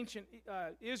believed in ancient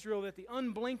Israel that the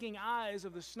unblinking eyes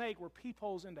of the snake were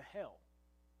peepholes into hell.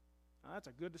 Now, that's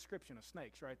a good description of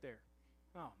snakes right there.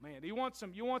 Oh, man, you want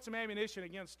some ammunition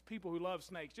against people who love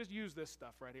snakes, just use this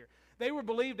stuff right here. They were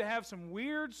believed to have some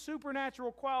weird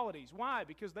supernatural qualities. Why?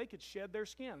 Because they could shed their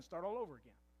skin and start all over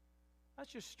again.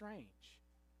 That's just strange.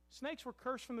 Snakes were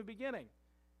cursed from the beginning.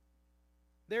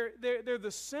 They're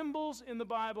the symbols in the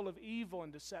Bible of evil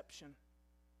and deception.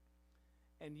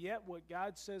 And yet what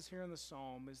God says here in the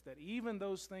psalm is that even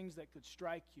those things that could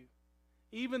strike you,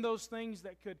 even those things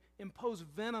that could impose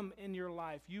venom in your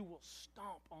life, you will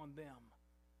stomp on them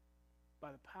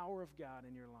by the power of God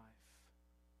in your life.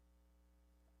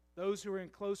 Those who are in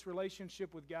close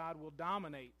relationship with God will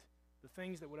dominate the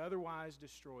things that would otherwise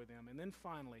destroy them. And then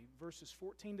finally, verses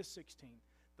 14 to 16,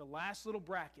 the last little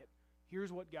bracket,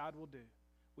 here's what God will do.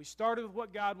 We started with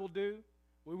what God will do.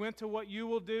 We went to what you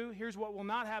will do. Here's what will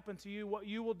not happen to you, what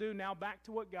you will do. Now back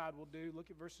to what God will do. Look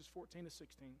at verses 14 to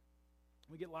 16.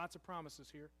 We get lots of promises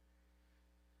here.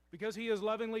 Because he is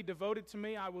lovingly devoted to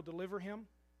me, I will deliver him.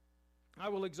 I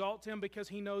will exalt him because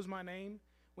he knows my name.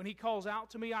 When he calls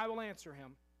out to me, I will answer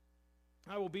him.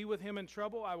 I will be with him in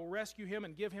trouble. I will rescue him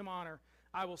and give him honor.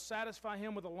 I will satisfy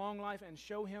him with a long life and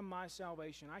show him my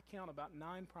salvation. I count about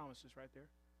 9 promises right there.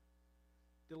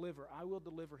 Deliver. I will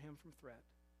deliver him from threat.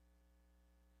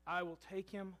 I will take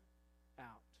him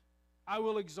out. I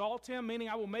will exalt him, meaning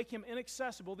I will make him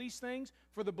inaccessible. These things,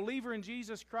 for the believer in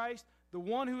Jesus Christ, the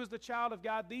one who is the child of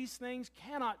God, these things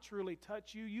cannot truly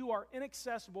touch you. You are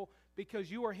inaccessible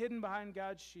because you are hidden behind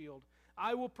God's shield.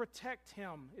 I will protect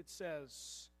him, it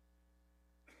says.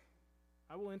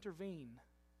 I will intervene.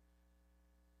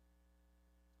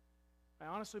 I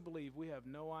honestly believe we have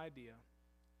no idea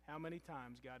how many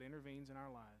times God intervenes in our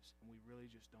lives, and we really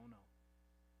just don't know.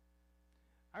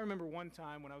 I remember one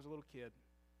time when I was a little kid,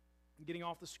 getting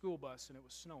off the school bus, and it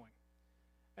was snowing.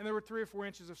 And there were 3 or 4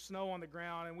 inches of snow on the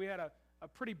ground, and we had a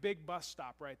pretty big bus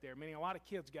stop right there, meaning a lot of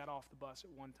kids got off the bus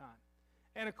at one time.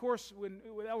 And, of course, with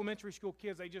elementary school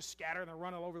kids, they just scatter, and they're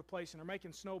running all over the place, and they're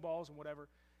making snowballs and whatever.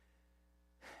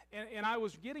 And I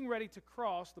was getting ready to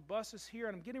cross. The bus is here,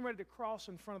 and I'm getting ready to cross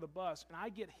in front of the bus, and I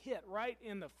get hit right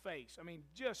in the face. I mean,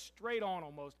 just straight on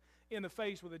almost in the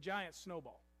face with a giant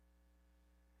snowball.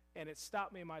 And it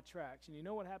stopped me in my tracks. And you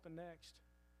know what happened next?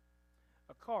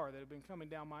 A car that had been coming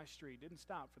down my street didn't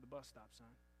stop for the bus stop sign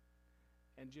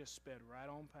and just sped right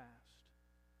on past.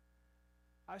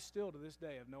 I still, to this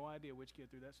day, have no idea which kid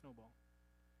threw that snowball.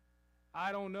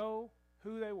 I don't know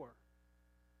who they were.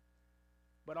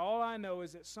 But all I know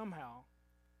is that somehow,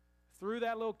 through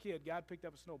that little kid, God picked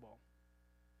up a snowball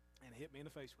and hit me in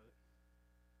the face with it.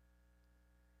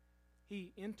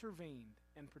 He intervened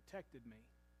and protected me.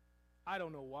 I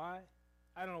don't know why.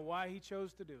 I don't know why he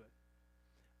chose to do it.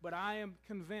 But I am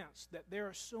convinced that there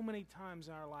are so many times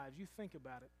in our lives, you think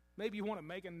about it. Maybe you want to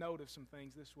make a note of some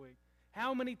things this week.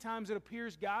 How many times it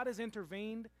appears God has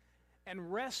intervened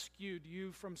and rescued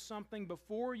you from something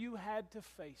before you had to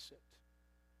face it.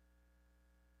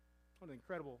 What an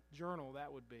incredible journal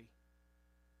that would be.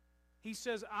 He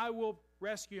says, I will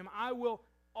rescue him. I will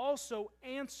also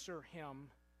answer him.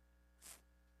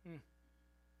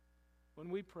 When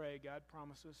we pray, God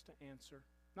promises to answer.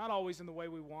 Not always in the way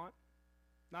we want.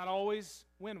 Not always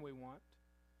when we want.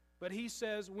 But he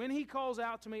says, when he calls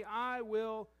out to me, I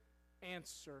will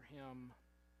answer him.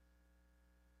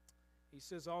 He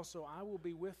says also, I will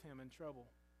be with him in trouble.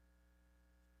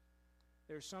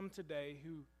 There's some today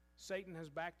who Satan has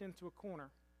backed into a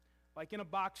corner, like in a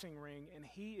boxing ring, and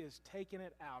he is taking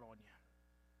it out on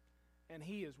you. And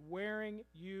he is wearing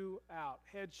you out.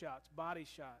 Headshots, body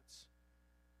shots.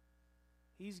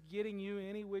 He's getting you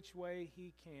any which way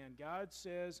he can. God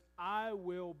says, I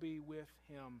will be with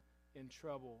him in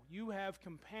trouble. You have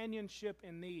companionship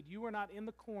in need. You are not in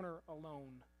the corner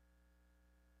alone.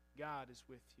 God is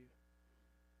with you.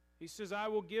 He says, I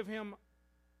will give him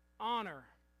honor,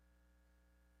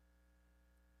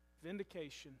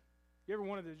 vindication. You ever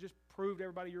wanted to just prove to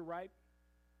everybody you're right?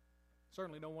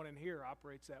 Certainly no one in here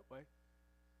operates that way.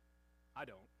 I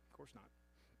don't, of course not.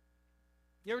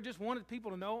 You ever just wanted people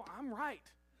to know, I'm right.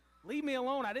 Leave me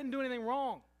alone. I didn't do anything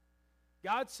wrong.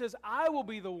 God says, I will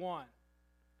be the one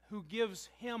who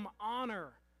gives him honor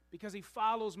because he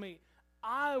follows me.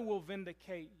 I will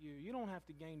vindicate you. You don't have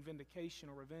to gain vindication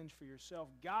or revenge for yourself.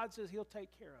 God says he'll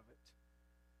take care of it.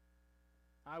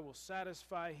 I will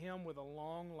satisfy him with a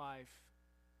long life.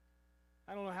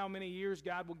 I don't know how many years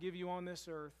God will give you on this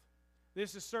earth.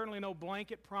 This is certainly no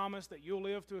blanket promise that you'll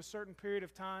live to a certain period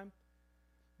of time.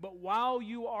 But while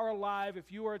you are alive,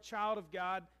 if you are a child of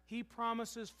God, he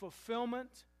promises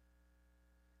fulfillment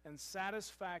and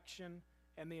satisfaction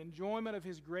and the enjoyment of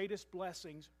his greatest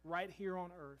blessings right here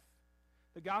on earth.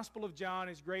 The Gospel of John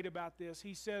is great about this.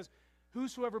 He says,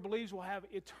 whosoever believes will have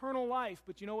eternal life.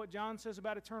 But you know what John says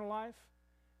about eternal life?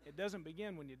 It doesn't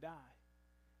begin when you die.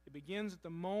 It begins at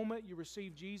the moment you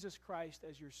receive Jesus Christ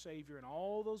as your Savior, and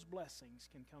all those blessings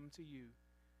can come to you.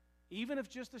 Even if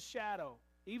just a shadow,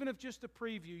 even if just a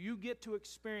preview, you get to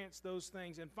experience those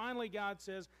things. And finally, God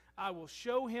says, I will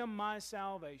show him my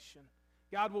salvation.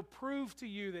 God will prove to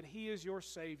you that he is your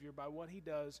Savior by what he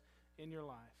does in your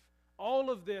life. All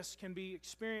of this can be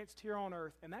experienced here on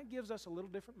earth, and that gives us a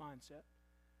little different mindset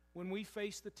when we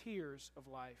face the tears of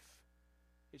life.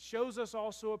 It shows us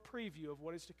also a preview of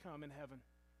what is to come in heaven.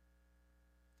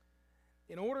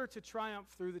 In order to triumph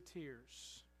through the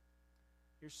tears,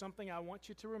 here's something I want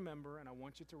you to remember and I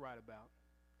want you to write about.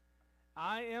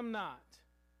 I am not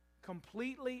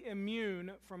completely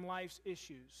immune from life's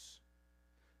issues,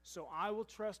 so I will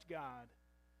trust God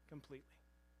completely.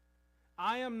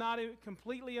 I am not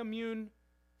completely immune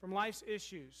from life's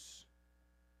issues,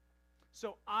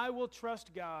 so I will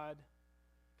trust God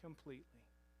completely.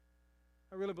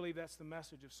 I really believe that's the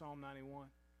message of Psalm 91.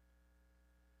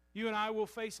 You and I will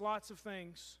face lots of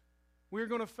things. We're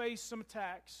going to face some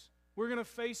attacks. We're going to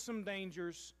face some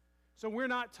dangers. So we're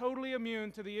not totally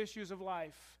immune to the issues of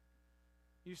life.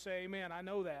 You say, amen, I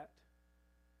know that.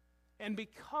 And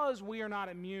because we are not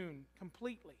immune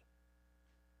completely,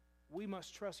 we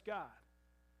must trust God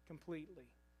completely.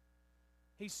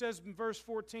 He says in verse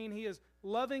 14, he is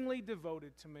lovingly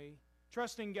devoted to me.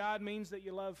 Trusting God means that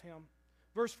you love him.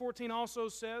 Verse 14 also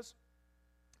says,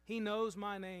 he knows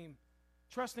my name.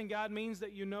 Trusting God means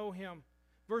that you know him.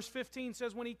 Verse 15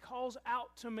 says, when he calls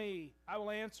out to me, I will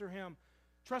answer him.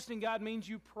 Trusting God means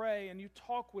you pray and you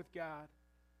talk with God.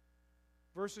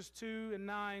 Verses 2 and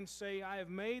 9 say, I have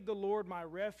made the Lord my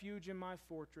refuge and my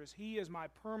fortress. He is my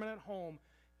permanent home.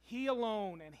 He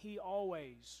alone and he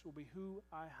always will be who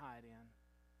I hide in.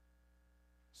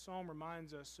 Psalm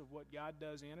reminds us of what God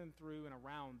does in and through and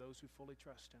around those who fully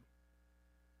trust him.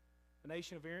 The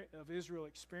nation of Israel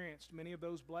experienced many of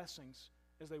those blessings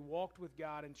as they walked with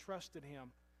God and trusted him.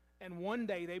 And one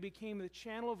day they became the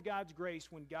channel of God's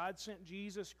grace when God sent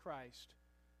Jesus Christ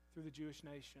through the Jewish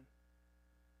nation.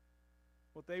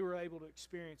 What they were able to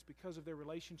experience because of their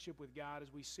relationship with God,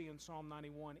 as we see in Psalm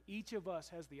 91, each of us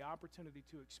has the opportunity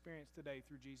to experience today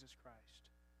through Jesus Christ.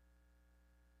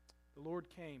 The Lord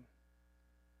came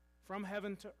from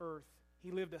heaven to earth.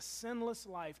 He lived a sinless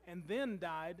life and then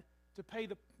died to pay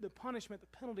the punishment,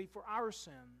 the penalty for our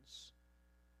sins.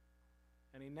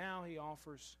 And he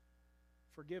offers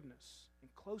forgiveness and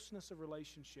closeness of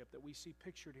relationship that we see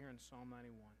pictured here in Psalm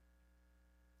 91.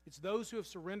 It's those who have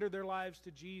surrendered their lives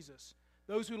to Jesus,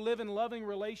 those who live in loving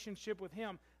relationship with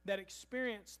him, that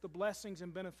experience the blessings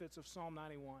and benefits of Psalm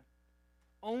 91.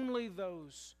 Only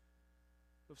those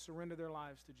who have surrendered their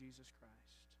lives to Jesus Christ.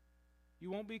 You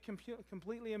won't be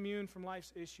completely immune from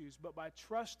life's issues, but by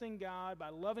trusting God, by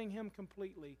loving him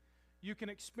completely, you can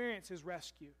experience his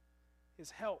rescue, his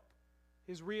help,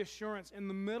 his reassurance in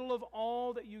the middle of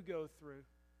all that you go through.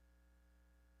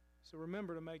 So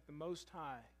remember to make the Most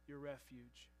High your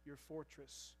refuge, your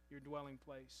fortress, your dwelling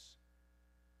place,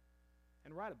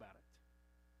 and write about it.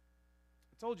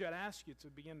 I told you I'd ask you to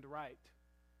begin to write.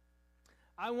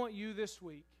 I want you this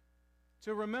week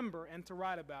to remember and to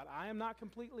write about. I am not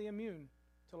completely immune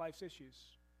to life's issues,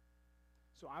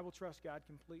 so I will trust God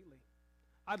completely.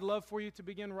 I'd love for you to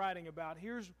begin writing about,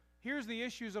 here's Here's the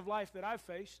issues of life that I've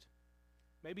faced,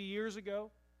 maybe years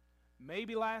ago,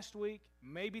 maybe last week,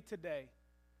 maybe today.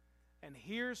 And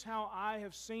here's how I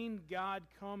have seen God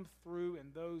come through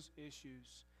in those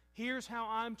issues. Here's how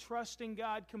I'm trusting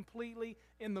God completely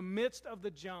in the midst of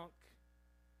the junk.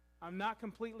 I'm not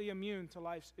completely immune to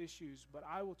life's issues, but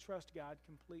I will trust God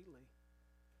completely.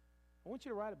 I want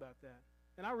you to write about that.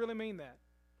 And I really mean that.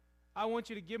 I want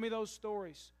you to give me those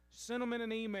stories. Send them in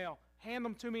an email. Hand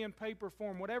them to me in paper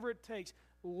form, whatever it takes.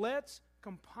 Let's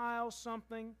compile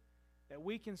something that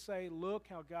we can say, look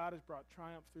how God has brought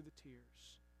triumph through the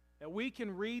tears. That we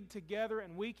can read together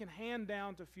and we can hand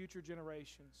down to future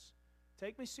generations.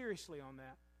 Take me seriously on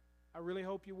that. I really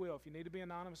hope you will. If you need to be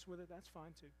anonymous with it, that's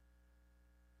fine too.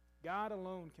 God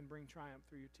alone can bring triumph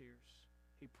through your tears.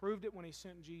 He proved it when He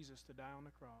sent Jesus to die on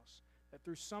the cross. That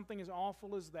through something as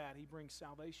awful as that, He brings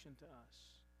salvation to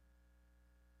us.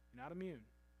 You're not immune.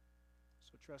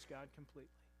 So trust God completely.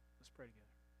 Let's pray together.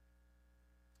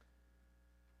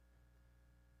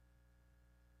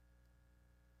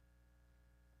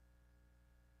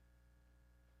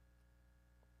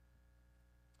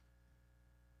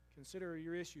 Consider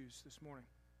your issues this morning.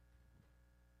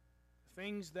 The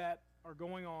things that are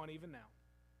going on even now.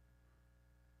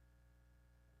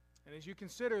 And as you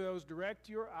consider those, direct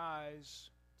your eyes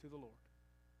to the Lord,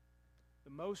 the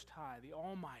Most High, the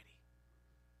Almighty,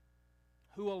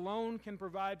 who alone can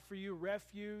provide for you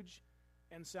refuge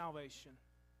and salvation.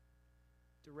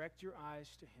 Direct your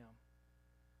eyes to Him.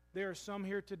 There are some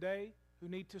here today who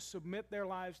need to submit their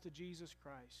lives to Jesus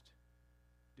Christ.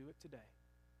 Do it today.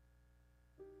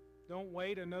 Don't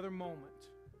wait another moment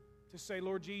to say,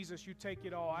 Lord Jesus, you take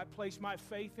it all. I place my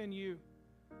faith in you.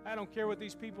 I don't care what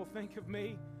these people think of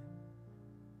me.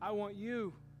 I want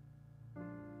you.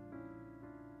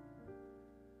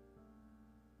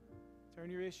 Turn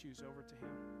your issues over to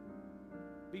Him.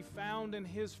 Be found in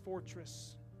His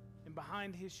fortress and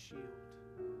behind His shield.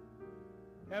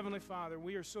 Heavenly Father,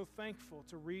 we are so thankful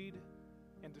to read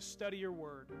and to study your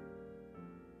word.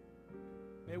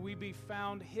 May we be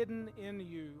found hidden in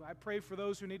you. I pray for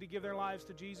those who need to give their lives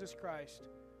to Jesus Christ,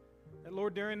 that,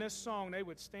 Lord, during this song, they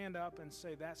would stand up and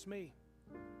say, that's me.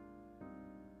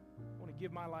 I want to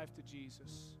give my life to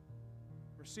Jesus.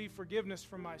 Receive forgiveness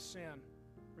from my sin.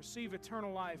 Receive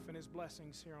eternal life and His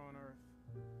blessings here on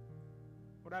earth.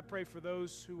 Lord, I pray for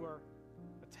those who are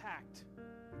attacked,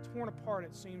 torn apart,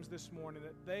 it seems, this morning,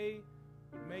 that they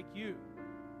would make you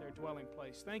their dwelling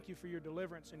place. Thank you for your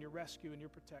deliverance and your rescue and your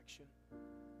protection.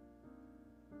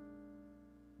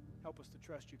 Help us to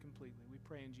trust you completely. We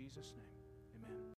pray in Jesus' name. Amen.